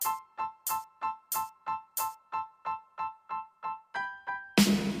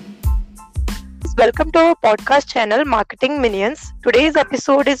welcome to our podcast channel Marketing Minions. Today's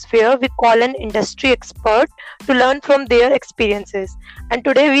episode is where we call an industry expert to learn from their experiences. And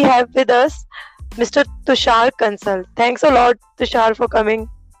today we have with us Mr. Tushar Kansal. Thanks a lot, Tushar, for coming.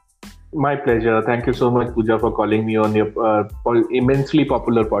 My pleasure. Thank you so much, Pooja, for calling me on your immensely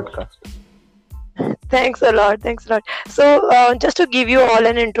popular podcast. Thanks a lot. Thanks a lot. So, just to give you all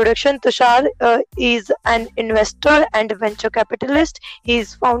an introduction, Tushar is an investor and venture capitalist. He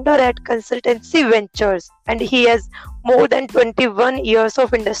is founder at Consultancy Ventures, and he has more than 21 years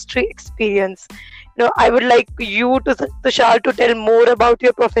of industry experience. I would like you to Tushar to tell more about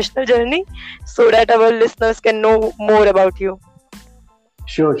your professional journey, so that our listeners can know more about you.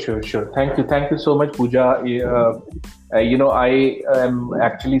 Sure. Thank you so much, Pooja. I am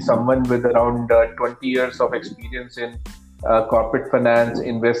actually someone with around 20 years of experience in corporate finance,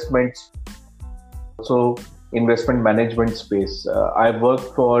 investments, also investment management space. I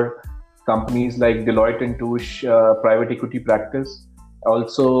worked for companies like Deloitte and Touche, private equity practice.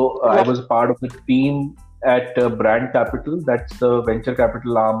 Also, I was part of the team at Brand Capital, that's the venture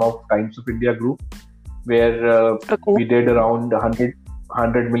capital arm of Times of India Group, where we did around $100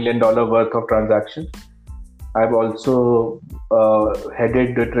 million worth of transactions. I've also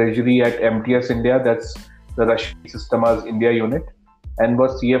headed the treasury at MTS India, that's the Russian Systemas India unit, and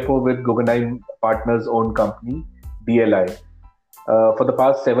was CFO with Guggenheim Partners' own company, DLI. For the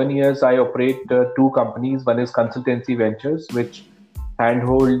past 7 years, I operate two companies. One is Consultancy Ventures, which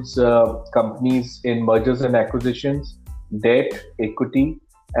handholds companies in mergers and acquisitions, debt, equity,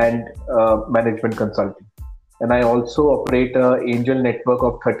 and management consulting. And I also operate an angel network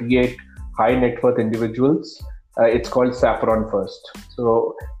of 38 high net worth individuals. It's called Saffron First.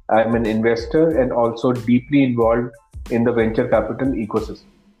 So I'm an investor and also deeply involved in the venture capital ecosystem.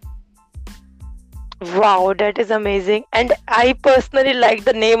 Wow, that is amazing. And I personally like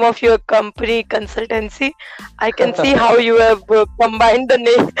the name of your company, Consultancy. I can see how you have combined the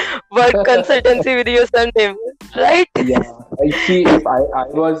name word consultancy with your surname, right? Yeah, I see. If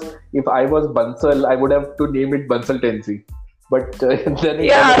I was Bansal, I would have to name it Bansaltency. But then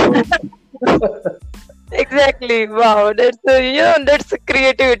Yeah, exactly. Wow, that's a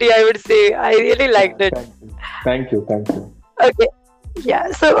creativity, I would say. I really liked it. Thank you. Okay.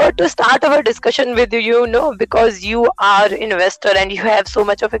 Yeah, so to start our discussion with you, because you are investor and you have so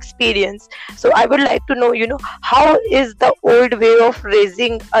much of experience, so I would like to know, how is the old way of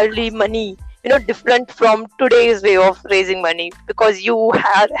raising early money, different from today's way of raising money? Because you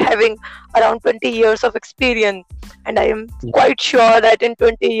are having around 20 years of experience, and I am quite sure that in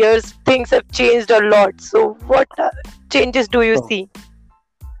 20 years things have changed a lot. So what changes do you see?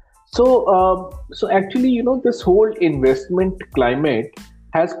 So actually, this whole investment climate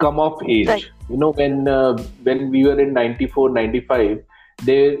has come of age. Right. When we were in 94, 95,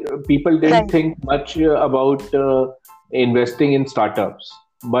 people didn't Right. think much about investing in startups.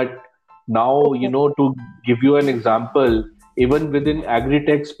 But now, to give you an example, even within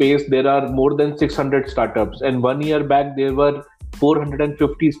agri-tech space, there are more than 600 startups. And 1 year back, there were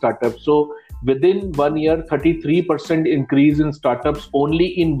 450 startups. So within 1 year, 33% increase in startups only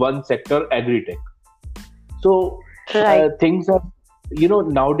in one sector, agri-tech. So Right. things are,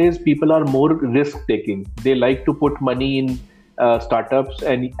 nowadays people are more risk taking. They like to put money in startups.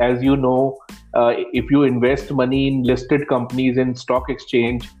 And as you know, if you invest money in listed companies in stock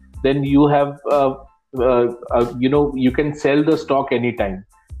exchange, then you have, you can sell the stock anytime.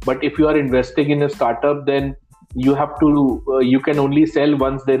 But if you are investing in a startup, then you can only sell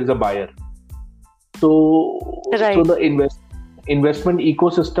once there is a buyer. So Right. the investment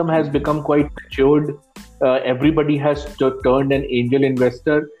ecosystem has become quite matured. Everybody has turned an angel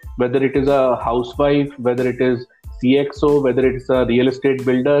investor, whether it is a housewife, whether it is CXO, whether it is a real estate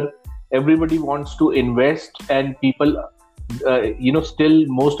builder. Everybody wants to invest, and people, still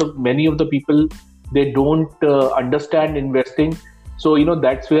many of the people, they don't understand investing. So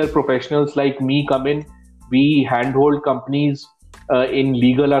that's where professionals like me come in. We handhold companies in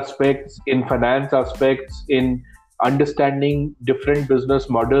legal aspects, in finance aspects, in understanding different business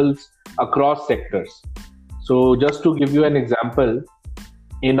models across sectors. So just to give you an example,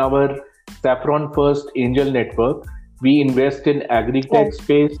 in our Saffron First Angel Network, we invest in agri-tech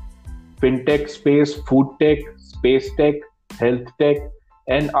space, fintech space, food tech, space tech, health tech,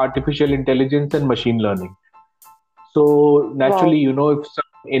 and artificial intelligence and machine learning. So naturally, if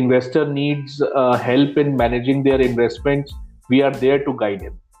some investor needs help in managing their investments, we are there to guide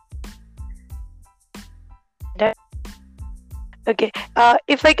him. Okay.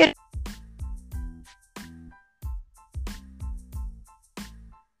 If I can.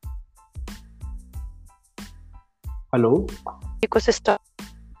 Hello? Ecosystem.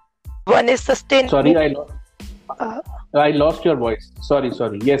 One is Sorry, sustainability. Uh, I lost your voice. Sorry.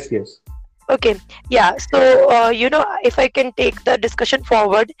 Yes, yes. okay, yeah. So, if I can take the discussion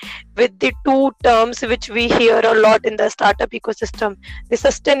forward with the two terms which we hear a lot in the startup ecosystem, the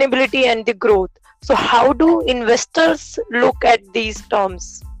sustainability and the growth. So, how do investors look at these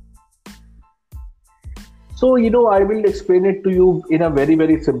terms? So, I will explain it to you in a very,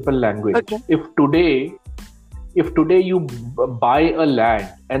 very simple language. Okay, If today you buy a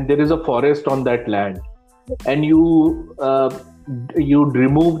land and there is a forest on that land, and you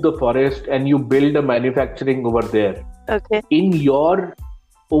remove the forest and you build a manufacturing over there, okay, in your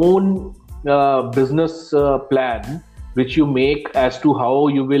own business plan, which you make as to how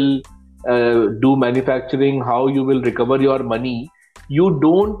you will do manufacturing, how you will recover your money, you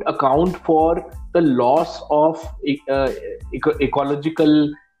don't account for the loss of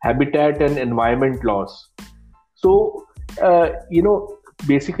ecological habitat and environment loss. So,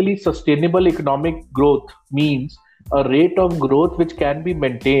 basically, sustainable economic growth means a rate of growth which can be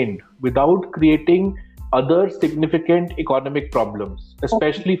maintained without creating other significant economic problems,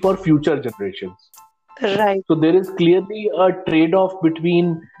 especially for future generations. right, So, there is clearly a trade off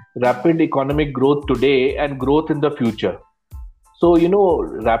between rapid economic growth today and growth in the future. So,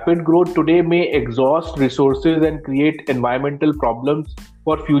 rapid growth today may exhaust resources and create environmental problems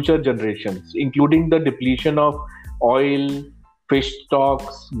for future generations, including the depletion of oil, fish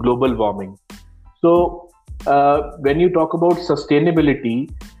stocks, global warming. So, when you talk about sustainability,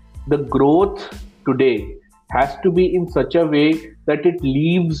 the growth today has to be in such a way that it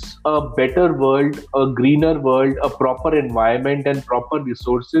leaves a better world, a greener world, a proper environment, and proper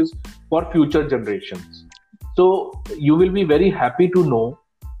resources for future generations. So, you will be very happy to know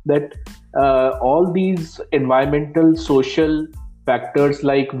that all these environmental, social factors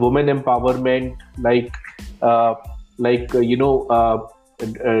like women empowerment, uh, like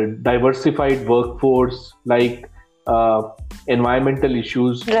diversified workforce, like uh, environmental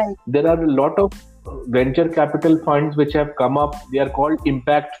issues. right, There are a lot of venture capital funds which have come up. They are called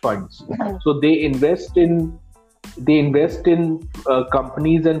impact funds. So they invest in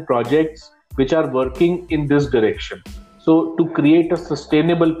companies and projects which are working in this direction. So to create a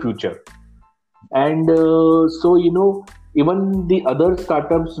sustainable future. And so, even the other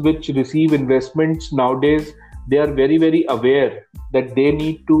startups which receive investments nowadays, they are very, very aware that they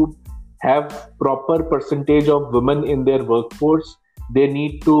need to have proper percentage of women in their workforce. They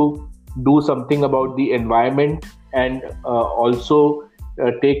need to do something about the environment, and also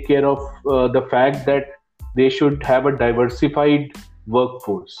take care of the fact that they should have a diversified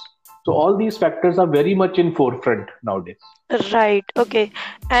workforce. So all these factors are very much in forefront nowadays. right. Okay,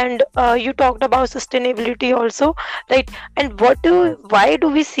 and you talked about sustainability also, right? And why do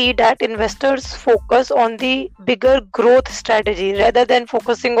we see that investors focus on the bigger growth strategy rather than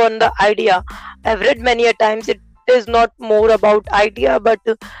focusing on the idea? I've read many a times it is not more about idea, but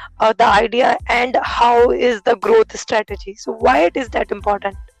the idea and how is the growth strategy. So why it is that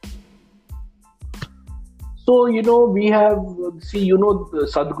important? So, we have, see,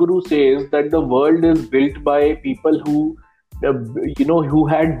 Sadhguru says that the world is built by people uh, who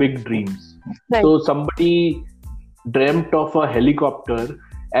had big dreams. Right, So, somebody dreamt of a helicopter,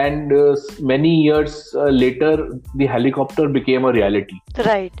 and many years later, the helicopter became a reality.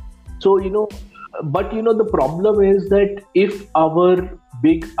 right, So, but the problem is that if our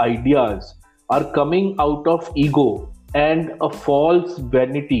big ideas are coming out of ego and a false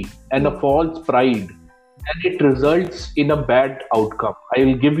vanity and a false pride, then it results in a bad outcome. I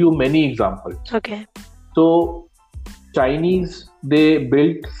will give you many examples. okay, So, Chinese, they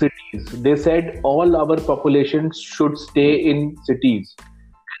built cities. They said all our populations should stay in cities.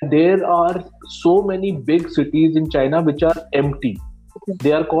 There are so many big cities in China which are empty.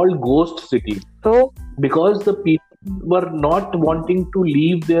 They are called ghost cities so because the people were not wanting to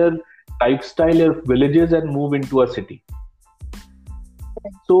leave their lifestyle of villages and move into a city.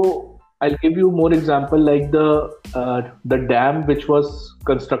 So I'll give you more example, like the dam which was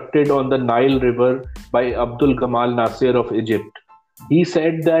constructed on the Nile River by Abdul Gamal Nasser of Egypt. He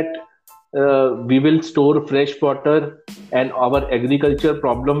said that we will store fresh water and our agriculture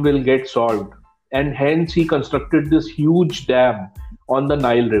problem will get solved. And hence he constructed this huge dam on the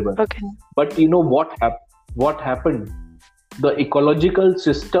Nile River. okay, But what happened? The ecological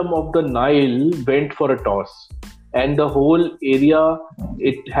system of the Nile went for a toss, and the whole area,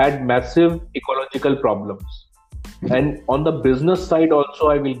 it had massive ecological problems. And on the business side also,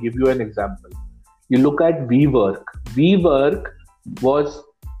 I will give you an example. You look at WeWork. WeWork was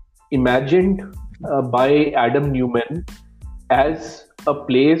imagined by Adam Newman as a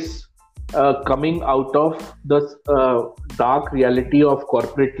place coming out of the dark reality of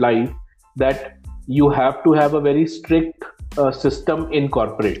corporate life, that you have to have a very strict system in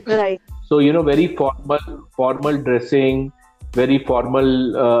corporate. Right. So, very formal dressing, very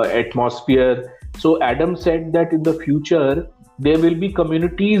formal atmosphere. So Adam said that in the future there will be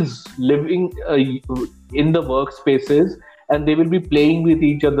communities living in the workspaces, and they will be playing with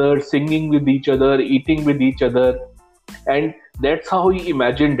each other, singing with each other, eating with each other, and that's how he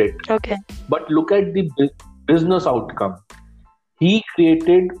imagined it. Okay. But look at the business outcome. He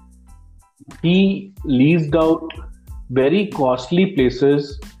created, he leased out very costly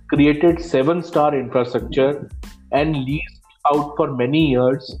places, created 7-star infrastructure, and leased out for many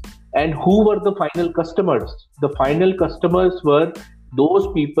years. And who were the final customers? The final customers were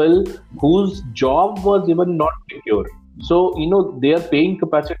those people whose job was even not secure. So, their paying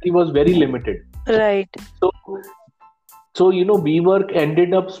capacity was very limited. Right. So, WeWork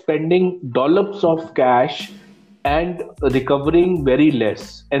ended up spending dollops of cash and recovering very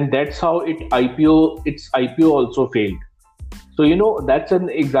less, and that's how its IPO also failed. So, that's an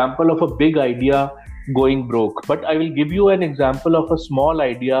example of a big idea going broke. But I will give you an example of a small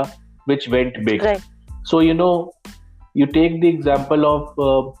idea which went big. Right. So, you take the example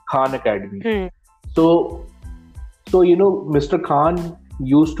of Khan Academy. So, Mr. Khan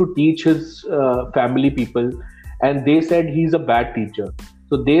used to teach his family people, and they said he's a bad teacher.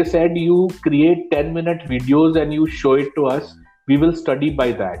 So they said, you create 10-minute videos and you show it to us. We will study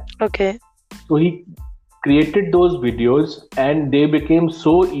by that. Okay. So he created those videos, and they became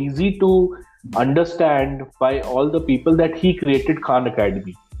so easy to understand by all the people that he created Khan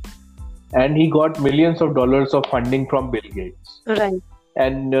Academy. And he got millions of dollars of funding from Bill Gates. Right.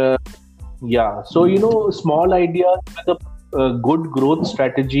 And so, small ideas with a good growth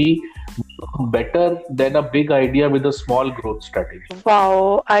strategy better than a big idea with a small growth strategy.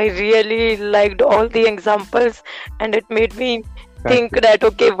 Wow, I really liked all the examples, and it made me Thank think you. that,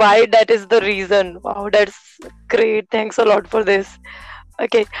 okay, why that is the reason. Wow, that's great. Thanks a lot for this.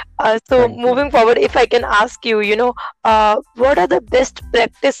 Okay, so Thank you. moving forward, if I can ask you, what are the best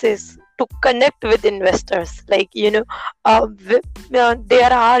practices to connect with investors? Like, there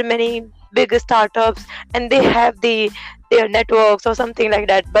are many big startups, and they have their networks or something like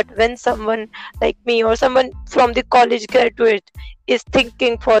that. But when someone like me or someone from the college graduate is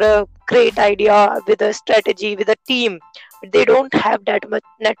thinking for a great idea with a strategy, with a team, but they don't have that much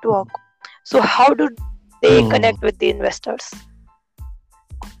network. So how do they Hmm. connect with the investors?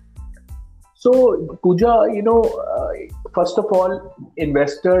 So, Pooja, first of all,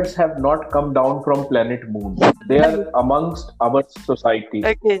 investors have not come down from planet Moon. They are amongst our society.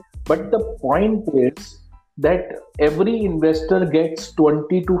 Okay. But the point is that every investor gets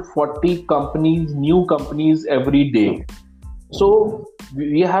 20 to 40 companies, new companies every day. So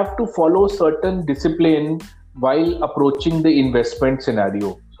we have to follow certain discipline while approaching the investment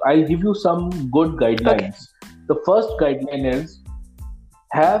scenario. I'll give you some good Okay. guidelines. The first guideline is,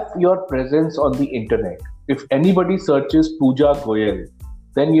 have your presence on the internet. If anybody searches Pooja Goyal,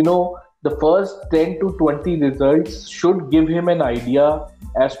 then the first 10 to 20 results should give him an idea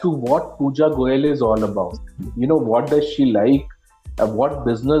as to what Pooja Goyal is all about. What does she like? What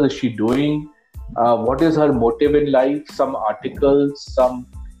business is she doing? What is her motive in life? Some articles, some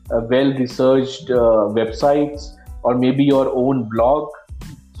well researched websites, or maybe your own blog.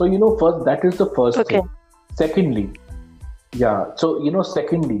 So, first, that is the first Okay. thing. Secondly,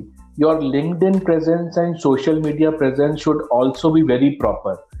 secondly, your LinkedIn presence and social media presence should also be very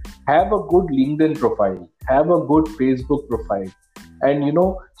proper. Have a good LinkedIn profile, have a good Facebook profile, and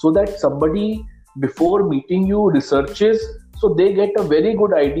so that somebody before meeting you researches, so they get a very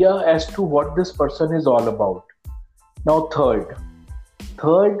good idea as to what this person is all about. Now, third,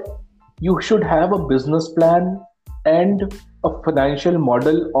 you should have a business plan and a financial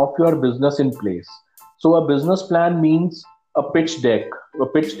model of your business in place. So a business plan means a pitch deck. A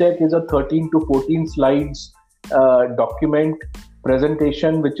pitch deck is a 13 to 14 slides document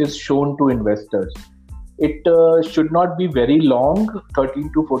presentation which is shown to investors. It should not be very long.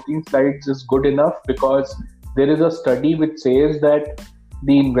 13 to 14 slides is good enough, because there is a study which says that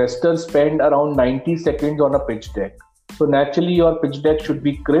the investors spend around 90 seconds on a pitch deck. So naturally, your pitch deck should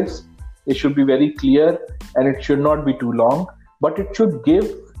be crisp, it should be very clear, and it should not be too long. But it should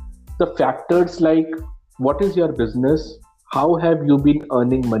give the factors like, what is your business? How have you been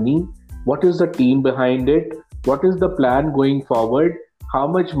earning money? What is the team behind it? What is the plan going forward? How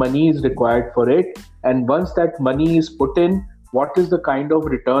much money is required for it? And once that money is put in, what is the kind of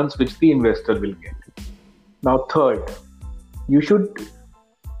returns which the investor will get? Now, third, you should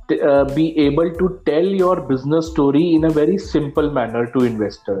be able to tell your business story in a very simple manner to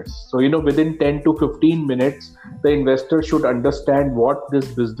investors. So, within 10 to 15 minutes, the investor should understand what this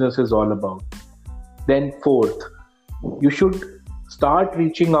business is all about. Then, fourth, you should start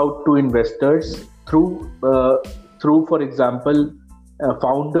reaching out to investors through, for example,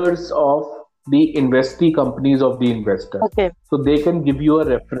 founders of the investee companies of the investor. Okay. So they can give you a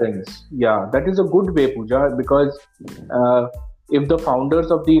reference. Yeah, that is a good way, Pooja, because if the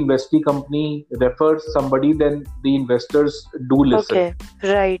founders of the investee company refers somebody, then the investors do listen. Okay.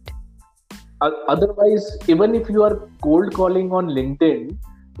 Right. Otherwise, even if you are cold calling on LinkedIn,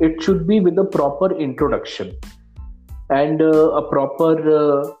 it should be with a proper introduction and a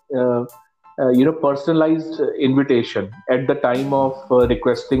proper personalized invitation at the time of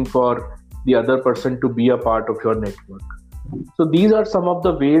requesting for the other person to be a part of your network. So these are some of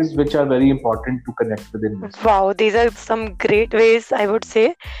the ways which are very important to connect with investors. Wow, these are some great ways, I would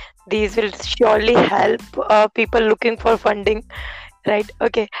say. These will surely help people looking for funding. Right.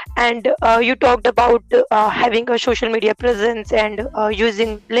 Okay. And you talked about having a social media presence and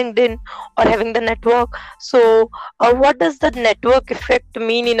using LinkedIn or having the network. So, what does the network effect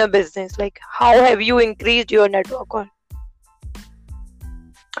mean in a business? Like, how have you increased your network? Or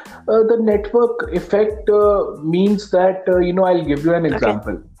The network effect means that I'll give you an okay,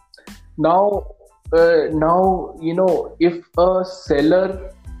 example. Now, if a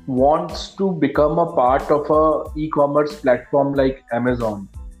seller wants to become a part of a e-commerce platform like Amazon,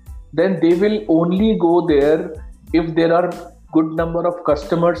 then they will only go there if there are good number of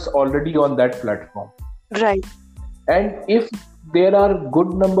customers already on that platform. right, And if there are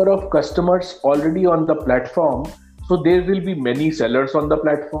good number of customers already on the platform, so there will be many sellers on the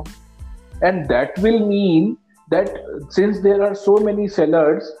platform. And that will mean that since there are so many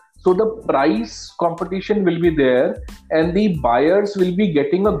sellers, so the price competition will be there and the buyers will be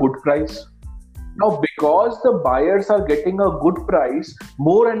getting a good price. Now, because the buyers are getting a good price,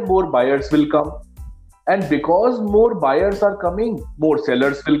 more and more buyers will come. And because more buyers are coming, more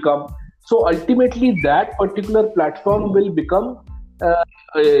sellers will come. So ultimately, that particular platform will become, uh,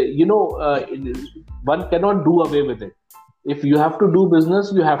 uh, you know, uh, one cannot do away with it. If you have to do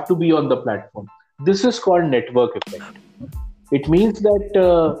business, you have to be on the platform. This is called network effect. It means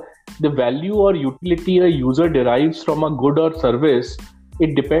that the value or utility a user derives from a good or service,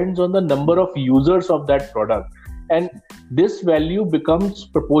 it depends on the number of users of that product. And this value becomes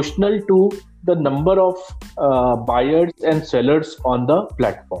proportional to the number of buyers and sellers on the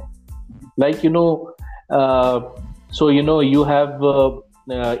platform. Like, you have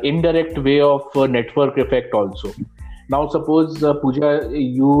indirect way of network effect also. Now, suppose, Pooja,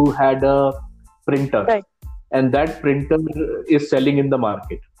 you had a printer right, and that printer is selling in the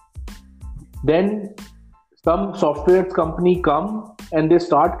market. Then some software company come and they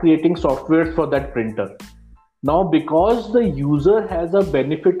start creating softwares for that printer. Now, because the user has a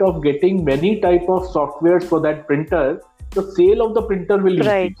benefit of getting many type of softwares for that printer, the sale of the printer will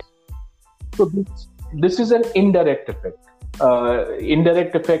right. increase. So this is an indirect effect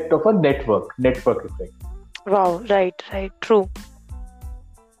of a network effect. Wow, right, right, true.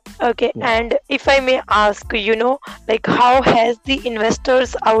 Okay, Yeah. and if I may ask, like how has the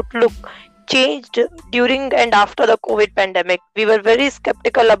investors' outlook changed during and after the COVID pandemic? We were very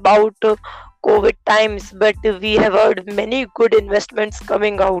skeptical about COVID times, but we have heard many good investments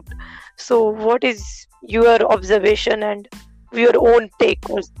coming out. So, what is your observation and your own take?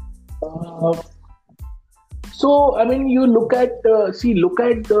 Uh, So, I mean, you look at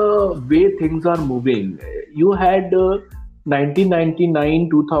the way things are moving. You had 1999,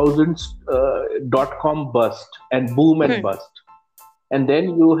 2000s dot-com bust and boom and Hmm, bust. And then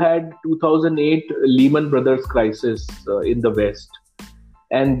you had 2008 Lehman Brothers crisis in the West.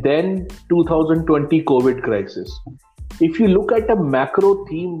 And then 2020 COVID crisis. If you look at a macro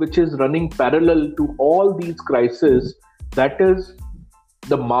theme which is running parallel to all these crises, that is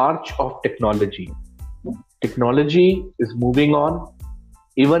the march of technology. Technology is moving on.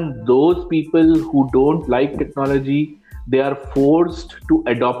 Even those people who don't like technology, they are forced to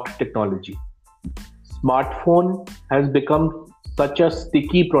adopt technology. Smartphone has become such a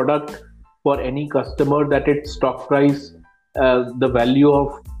sticky product for any customer that its stock price, the value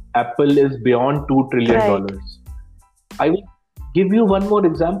of Apple is beyond $2 trillion. right, I will give you one more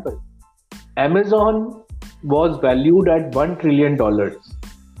example. Amazon was valued at $1 trillion,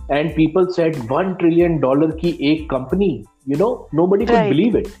 and people said $1 trillion ki ek company. Nobody could right,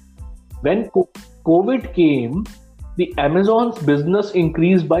 believe it. When COVID came, the Amazon's business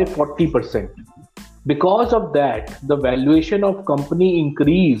increased by 40%. Because of that, the valuation of company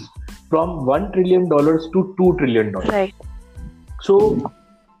increased from $1 trillion to $2 trillion. right, So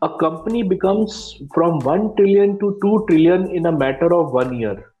a company becomes from 1 trillion to 2 trillion in a matter of 1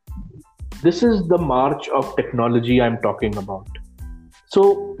 year. This is the march of technology I'm talking about.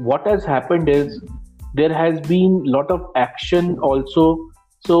 So what has happened is there has been a lot of action also.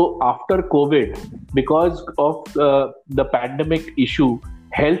 So after COVID, because of the pandemic issue,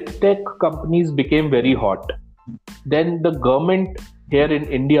 health tech companies became very hot. Then the government here in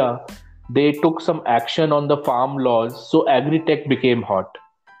India, they took some action on the farm laws, so agri-tech became hot.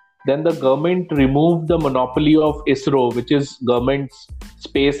 Then the government removed the monopoly of ISRO, which is government's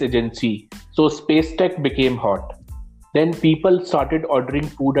space agency. So space tech became hot. Then people started ordering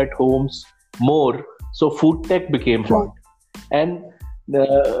food at homes more. So food tech became hot. And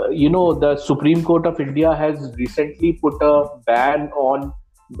the Supreme Court of India has recently put a ban on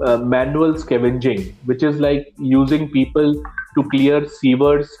manual scavenging, which is like using people to clear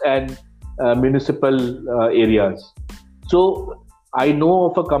sewers and municipal areas. So I know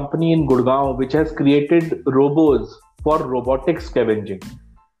of a company in Gurgaon which has created robos for robotic scavenging.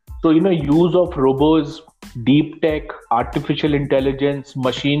 So, use of robos, deep tech, artificial intelligence,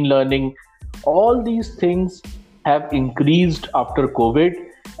 machine learning, all these things have increased after COVID,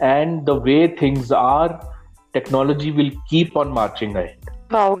 and the way things are, technology will keep on marching ahead.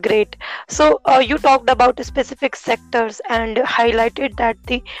 Wow, great. So you talked about specific sectors and highlighted that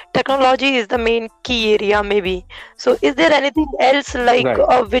the technology is the main key area, maybe. So is there anything else like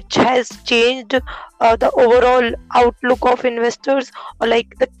Right. which has changed the overall outlook of investors, or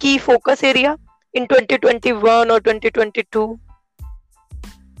like the key focus area in 2021 or 2022?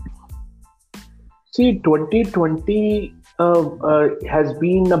 See, 2020 has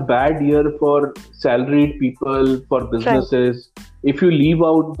been a bad year for salaried people, for Right. businesses, if you leave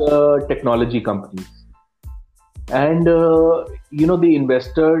out the technology companies. And, the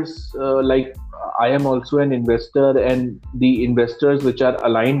investors, like I am also an investor, and the investors which are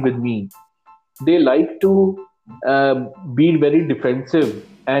aligned with me, they like to uh, be very defensive.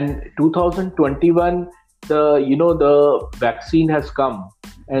 And 2021, the vaccine has come,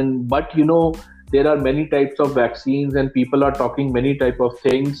 and but there are many types of vaccines, and people are talking many type of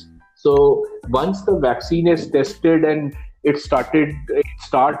things. So once the vaccine is tested and it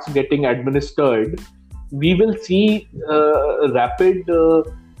starts getting administered, we will see rapid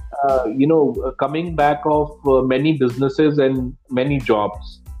coming back of many businesses and many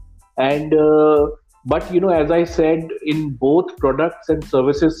jobs. And but as I said, in both products and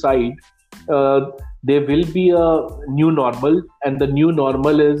services side, uh, there will be a new normal, and the new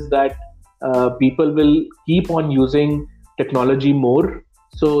normal is that people will keep on using technology more.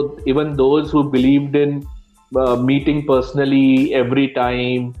 So even those who believed in meeting personally every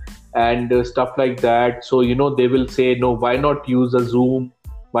time and stuff like that, so they will say, no, why not use a Zoom,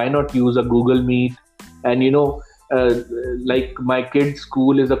 why not use a Google Meet? And uh, like my kids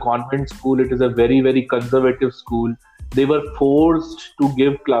school is a convent school, it is a very very conservative school. They were forced to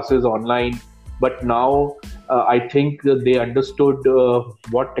give classes online, but now I think that they understood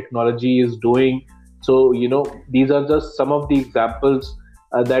what technology is doing. So these are just some of the examples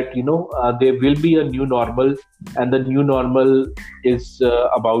that there will be a new normal, and the new normal is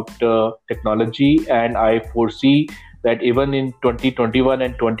about technology. And I foresee that even in 2021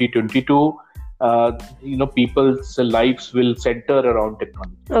 and 2022, people's lives will center around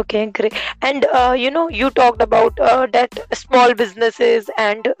technology. Okay, great. And you talked about that small businesses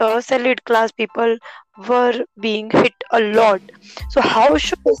and salaried class people were being hit a lot. So how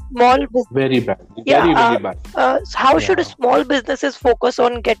should a small business, Very bad, yeah, very very bad. so how should Yeah. small businesses focus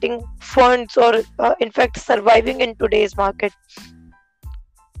on getting funds, or in fact surviving in today's market?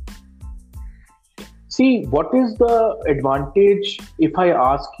 See, what is the advantage if I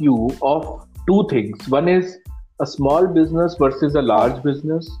ask you of two things? One is a small business versus a large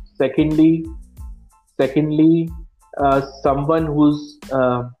business. Secondly, someone who's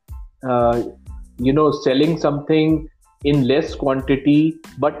selling something in less quantity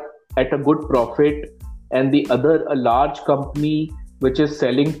but at a good profit, and the other a large company which is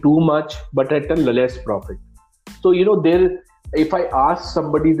selling too much but at a less profit. So there, if I ask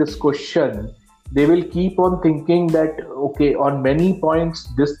somebody this question, they will keep on thinking that, okay, on many points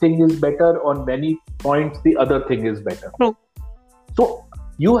this thing is better, on many points the other thing is better. True. So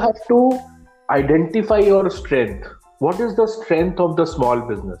you have to identify your strength. What is the strength of the small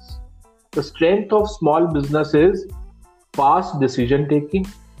business? The strength of small business is fast decision taking,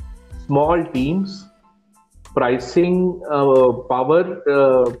 small teams, pricing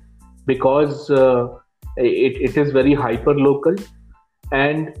power, because it is very hyper local,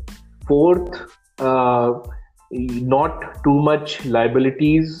 and fourth, not too much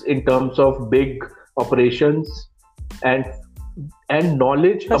liabilities in terms of big operations, and and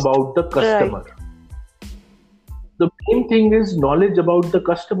knowledge First, about the right, customer. The main thing is knowledge about the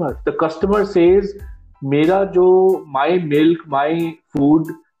customer. The customer says, "Mera jo my milk, my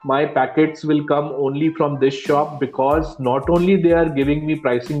food, my packets will come only from this shop because not only they are giving me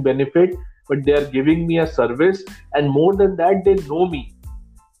pricing benefit, but they are giving me a service, and more than that, they know me.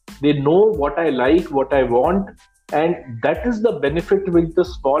 They know what I like, what I want, and that is the benefit which the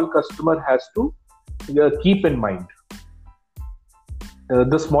small customer has to keep in mind.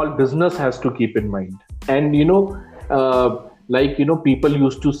 The small business has to keep in mind. And people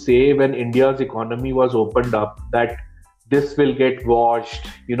used to say when India's economy was opened up that this will get washed,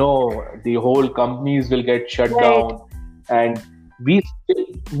 the whole companies will get shut right, down, and we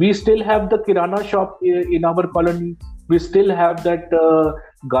we still have the kirana shop in our colony. We still have that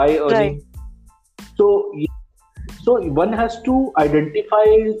guy right, earning. So so one has to identify.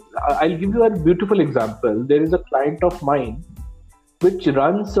 I'll give you a beautiful example. There is a client of mine which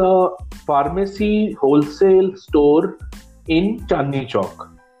runs a pharmacy wholesale store in Chandni Chowk,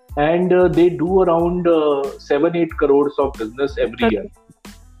 and they do around 7-8 crores of business every year. okay,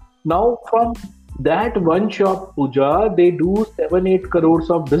 Now, from that one shop, Puja, they do 7-8 crores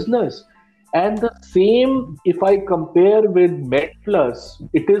of business. And the same, if I compare with MedPlus,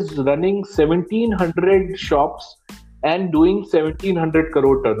 it is running 1700 shops and doing 1700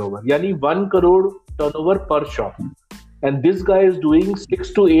 crore turnover. Yani 1 crore turnover per shop. And this guy is doing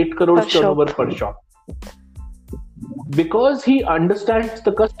 6 to 8 crores per turnover shop, per shop. Because he understands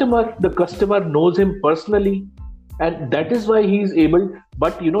the customer knows him personally, and that is why he is able.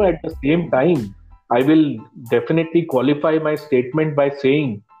 But at the same time, I will definitely qualify my statement by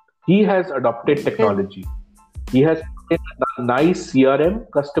saying he has adopted yes, technology. He has put in a nice CRM,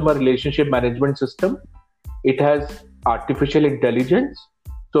 customer relationship management system. It has artificial intelligence.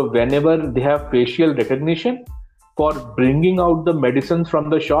 So whenever they have facial recognition for bringing out the medicines from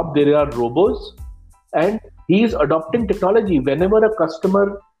the shop, there are robots, and he is adopting technology. Whenever a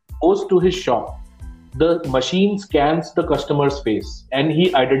customer goes to his shop, the machine scans the customer's face and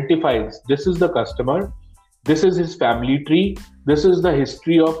he identifies this is the customer, this is his family tree, this is the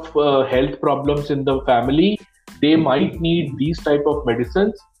history of health problems in the family, they might need these type of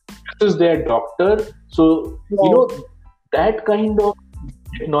medicines, this is their doctor. So right, that kind of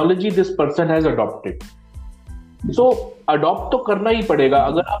technology this person has adopted. So adopt तो करना ही पड़ेगा.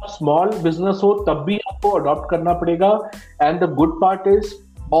 अगर आप small business हो तब भी आपको adopt करना पड़ेगा. And the good part is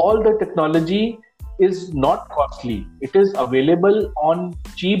all the technology is not costly. It is available on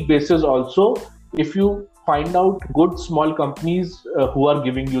cheap basis also if you find out good small companies who are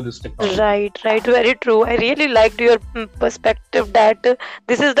giving you this technology. right, right. Very true. I really liked your perspective that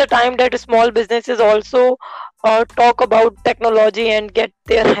this is the time that small businesses also talk about technology and get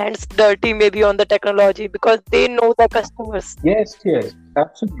their hands dirty maybe on the technology because they know the customers. Yes, yes,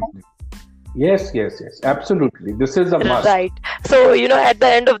 absolutely. Yes, yes, yes, absolutely. This is a must. Right. So, at the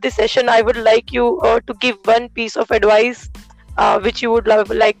end of this session, I would like you to give one piece of advice which you would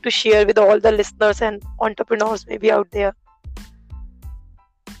like to share with all the listeners and entrepreneurs maybe out there.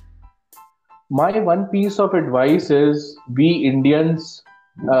 My one piece of advice is we Indians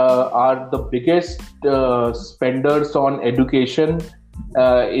are the biggest spenders on education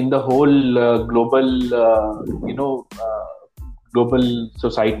in the whole global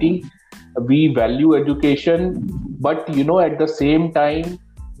society. We value education, but at the same time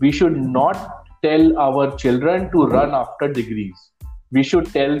we should not tell our children to run after degrees. We should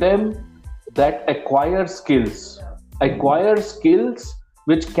tell them that acquire skills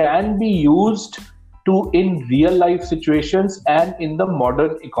which can be used to in real life situations and in the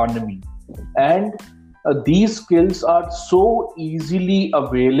modern economy. And these skills are so easily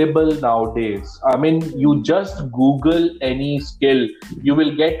available nowadays. I mean, you just Google any skill, you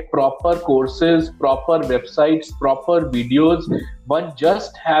will get proper courses, proper websites, proper videos. One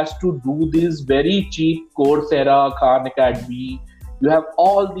just has to do this very cheap Coursera, Khan Academy. You have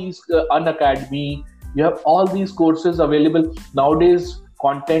all these Unacademy. You have all these courses available nowadays.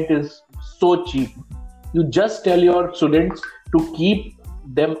 Content is so cheap. You just tell your students to keep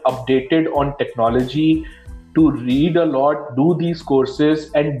them updated on technology, to read a lot, do these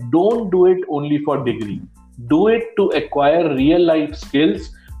courses, and don't do it only for degree. Do it to acquire real life skills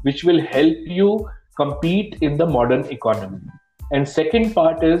which will help you compete in the modern economy. And second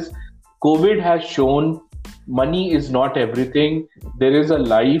part is COVID has shown money is not everything. There is a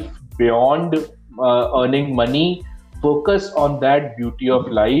life beyond earning money. Focus on that beauty of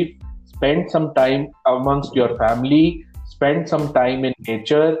life. Spend some time amongst your family. Spend some time in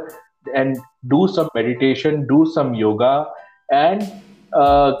nature and do some meditation, do some yoga, and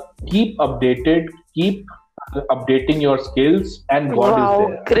keep updated, keep updating your skills, and God is Wow,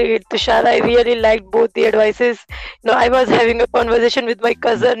 there. great, Tushar. I really liked both the advices. I was having a conversation with my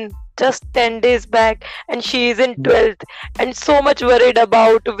cousin just 10 days back, and she is in 12th, and so much worried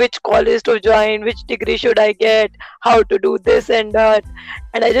about which college to join, which degree should I get, how to do this and that.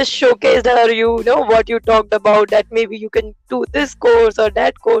 And I just showcased her, what you talked about, that maybe you can do this course or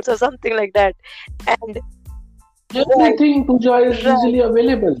that course or something like that. And right, Everything, Pooja, is right, easily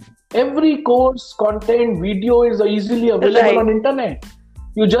available. Every course, content, video is easily available right. on internet.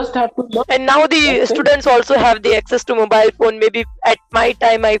 You just have to learn. And now the That's it. students also have the access to mobile phone. Maybe at my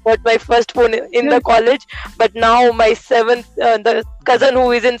time I got my first phone in the Yes. college, but now my the cousin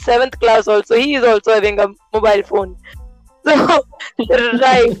who is in 7th class also, he is also having a mobile phone. So,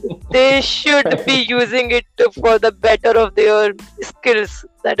 right, they should be using it for the better of their skills.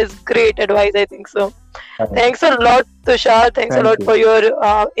 That is great advice, I think so. Thanks a lot, Tushar. Thanks a Thank lot you. for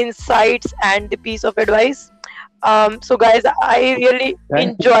your insights and the piece of advice. So, guys, I really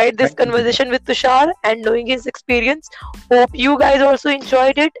Thank you. enjoyed this Thank you, Pooja. conversation with Tushar and knowing his experience. Hope you guys also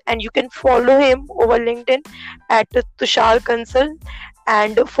enjoyed it, and you can follow him over LinkedIn at Tushar Consult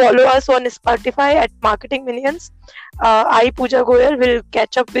and follow us on Spotify at Marketing Minions. I, Pooja Goyal, will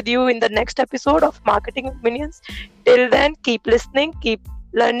catch up with you in the next episode of Marketing Minions. Till then, keep listening, keep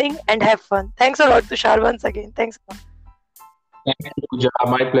learning, and have fun. Thanks a lot, Tushar, once again. Thanks. Thank you, Pooja.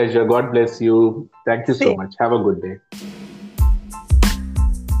 My pleasure. God bless you. Thank you so Same. much. Have a good day.